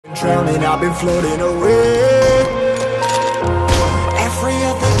drowning, I've been floating away. Every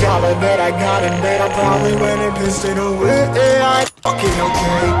other dollar that I got in bed, I probably went and pissed it away. I ain't fucking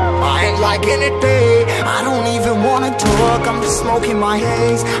okay, I ain't liking it, babe. I don't even wanna talk, I'm just smoking my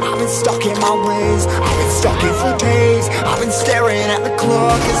haze. I've been stuck in my ways, I've been stuck in for days. I've been staring at the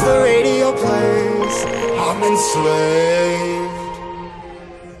clock as the radio plays. I'm enslaved.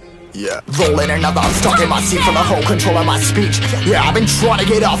 Yeah, rolling another, I'm stuck in my seat for the whole control of my speech. Yeah, I've been trying to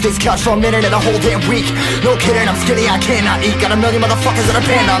get off this couch for a minute and a whole damn week. No kidding, I'm skinny, I cannot eat. Got a million motherfuckers that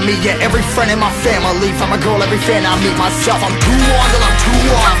depend on me. Yeah, every friend in my family, from a girl, every fan I meet myself. I'm too on till I'm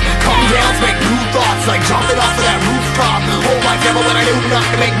too off. Come down to make new thoughts, like jumping off of that rooftop. Whole life never when I knew not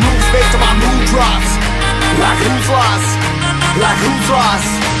to make moves based on my mood drops. Like who's lost? Like who's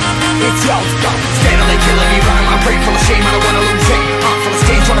lost? It's y'all's go. Steadily killing me, running my brain full of shame. I don't wanna lose it. Full of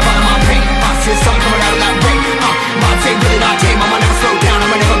stage, trying to find my pain. I see the sun coming out of that rain. My day really not tame. I'ma never slow down,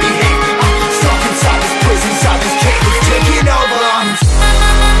 I'ma never behave. Stuck inside this prison, inside this cage. It's taking over.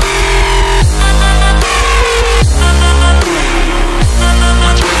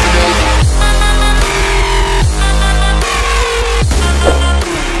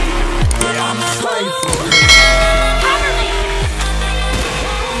 Yeah, I'm a slave.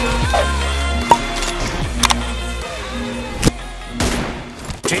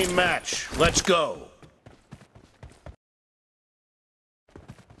 Team match, let's go.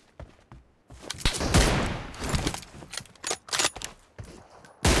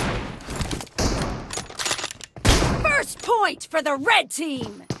 First point for the red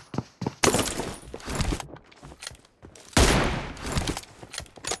team.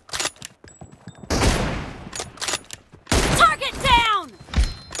 Target down.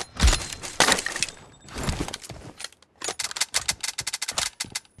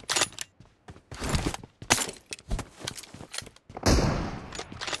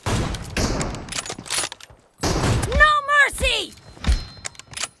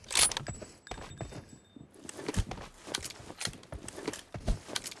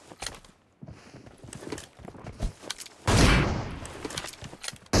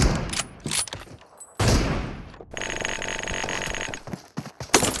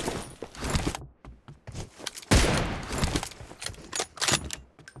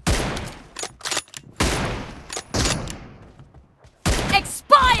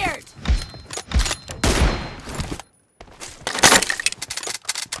 Expired!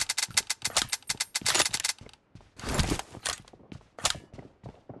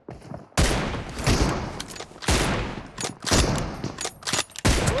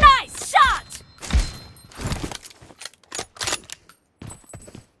 Nice shot!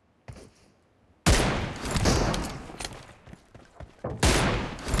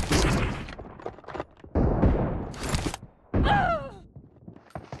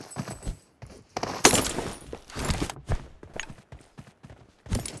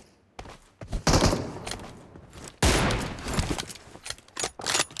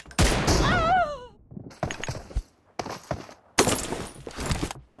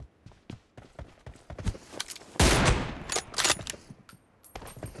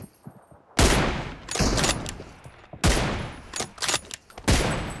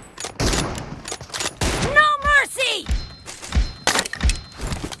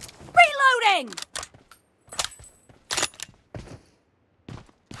 Reloading!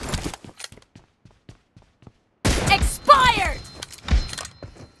 Expired!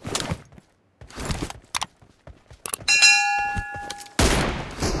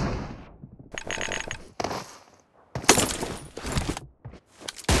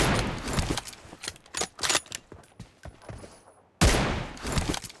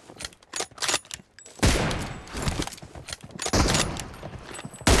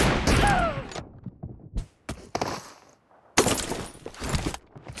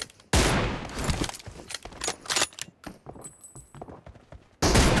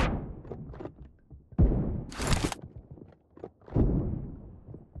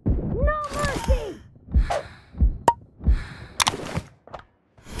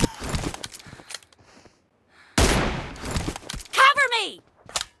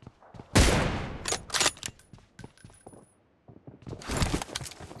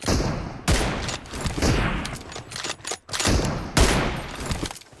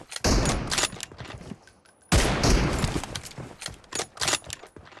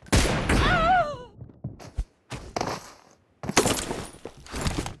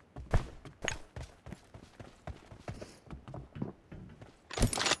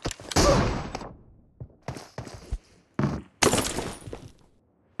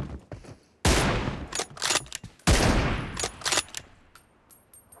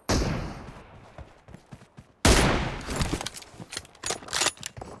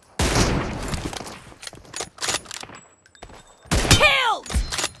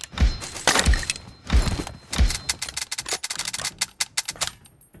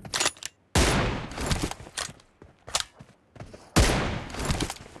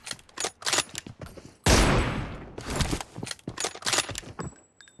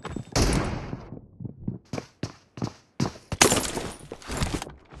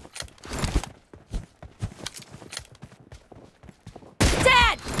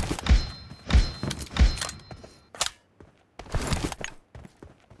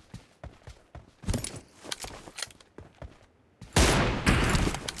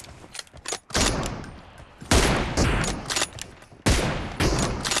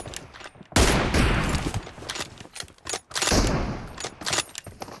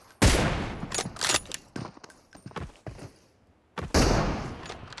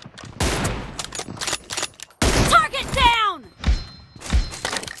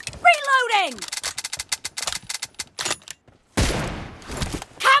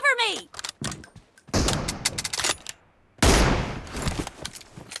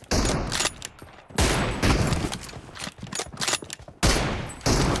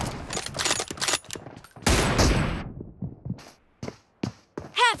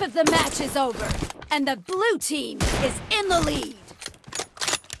 of the match is over, and the blue team is in the lead.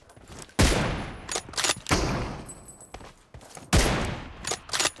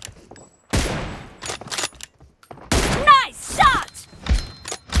 Nice shot!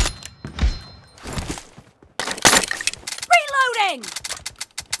 Reloading!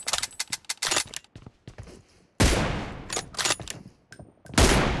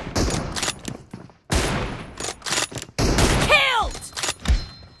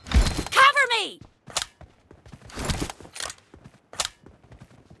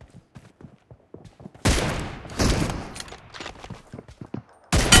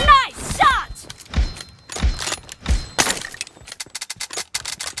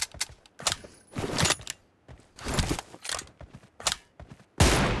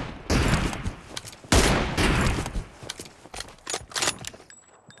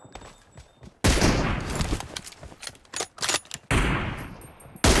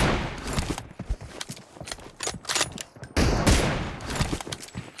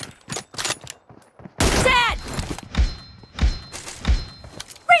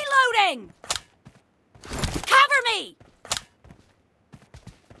 Cover me!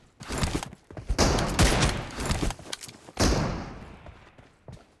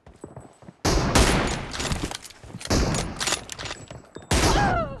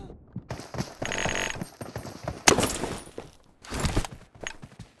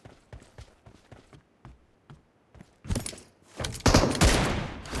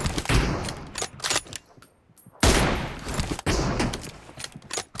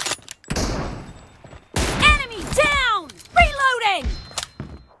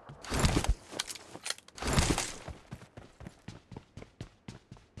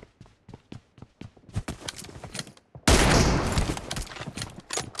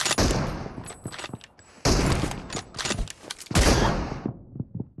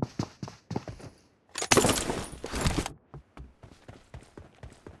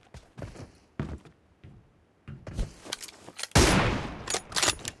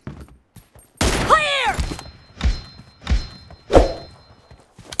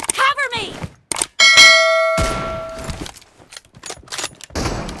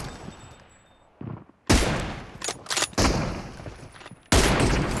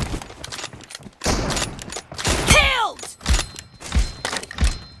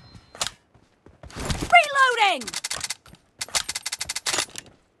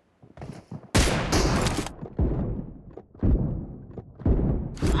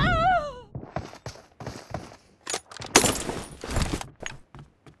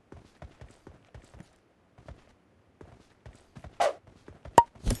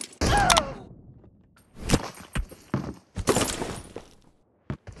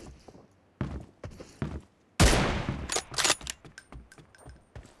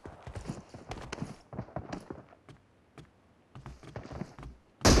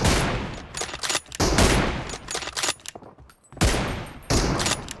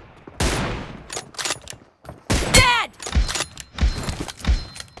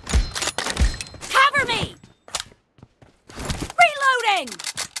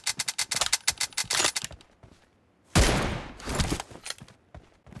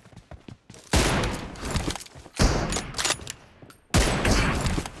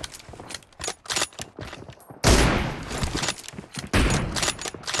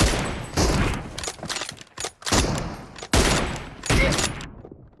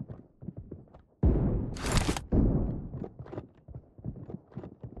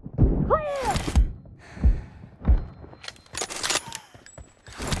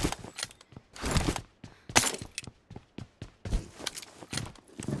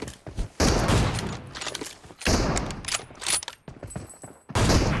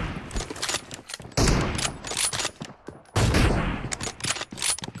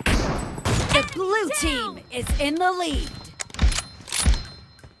 Blue team is in the lead.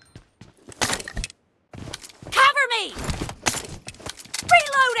 Cover me!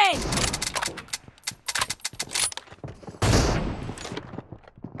 Reloading!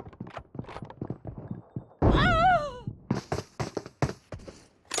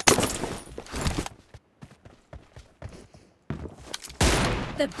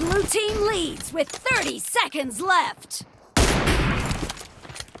 The blue team leads with 30 seconds left.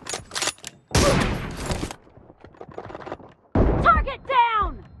 Target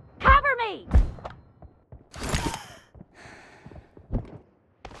down! Cover me!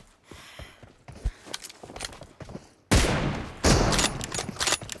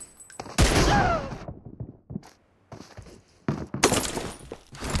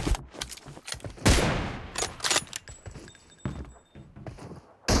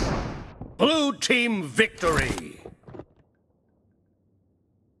 team victory.